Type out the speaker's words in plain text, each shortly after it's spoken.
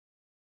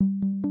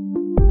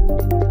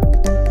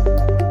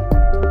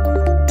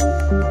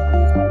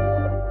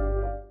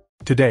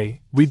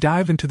Today, we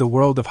dive into the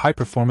world of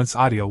high-performance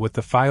audio with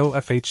the FiiO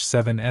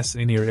FH7S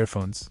in-ear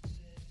earphones.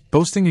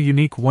 Boasting a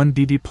unique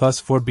 1DD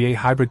plus 4BA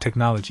hybrid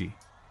technology,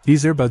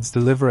 these earbuds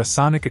deliver a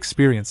sonic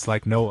experience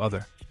like no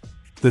other.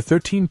 The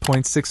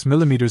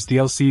 13.6mm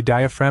DLC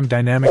diaphragm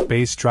dynamic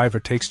bass driver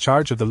takes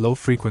charge of the low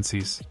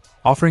frequencies,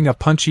 offering a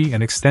punchy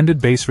and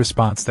extended bass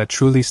response that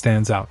truly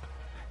stands out.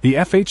 The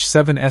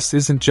FH7S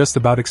isn't just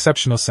about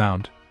exceptional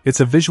sound, it's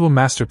a visual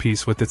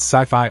masterpiece with its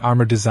sci-fi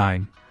armor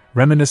design,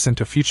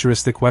 reminiscent of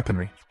futuristic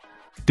weaponry.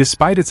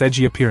 Despite its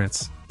edgy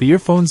appearance, the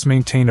earphones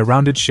maintain a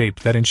rounded shape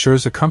that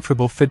ensures a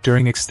comfortable fit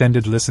during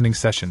extended listening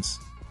sessions.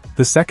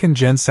 The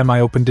second-gen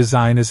semi-open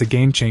design is a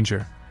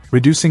game-changer,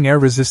 reducing air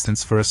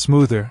resistance for a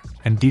smoother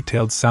and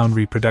detailed sound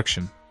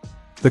reproduction.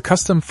 The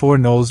custom 4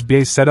 Knowles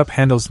BA setup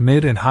handles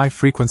mid and high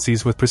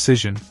frequencies with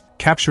precision,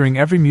 capturing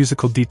every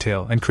musical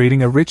detail and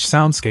creating a rich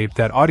soundscape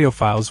that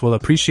audiophiles will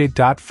appreciate.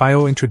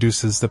 FiiO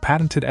introduces the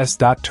patented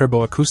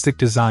S.Turbo acoustic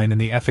design in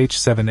the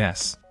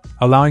FH7S,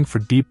 allowing for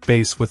deep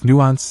bass with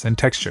nuance and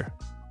texture.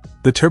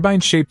 The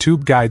turbine-shaped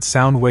tube guides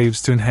sound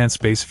waves to enhance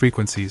bass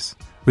frequencies,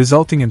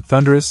 resulting in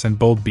thunderous and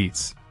bold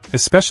beats,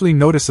 especially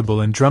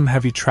noticeable in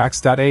drum-heavy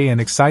tracks. An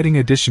exciting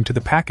addition to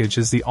the package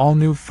is the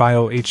all-new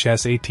FiiO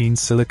HS18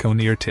 silicone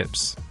ear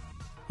tips.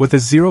 With a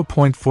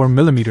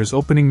 0.4mm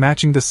opening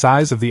matching the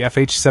size of the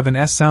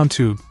FH7S sound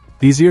tube,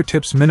 these ear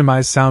tips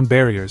minimize sound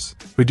barriers,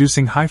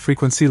 reducing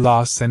high-frequency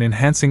loss and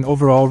enhancing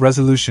overall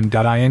resolution.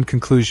 In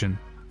conclusion,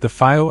 the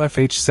FiiO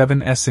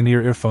FH7S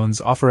in-ear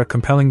earphones offer a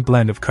compelling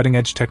blend of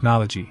cutting-edge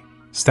technology,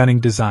 stunning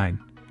design,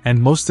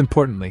 and most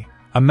importantly,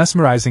 a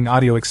mesmerizing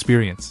audio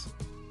experience.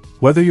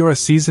 Whether you're a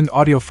seasoned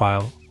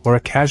audiophile or a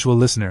casual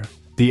listener,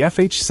 the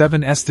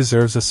FH7S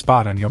deserves a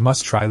spot on your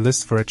must-try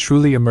list for a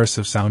truly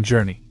immersive sound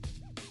journey.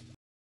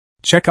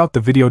 Check out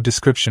the video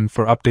description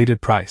for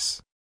updated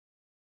price.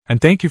 And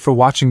thank you for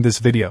watching this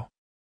video.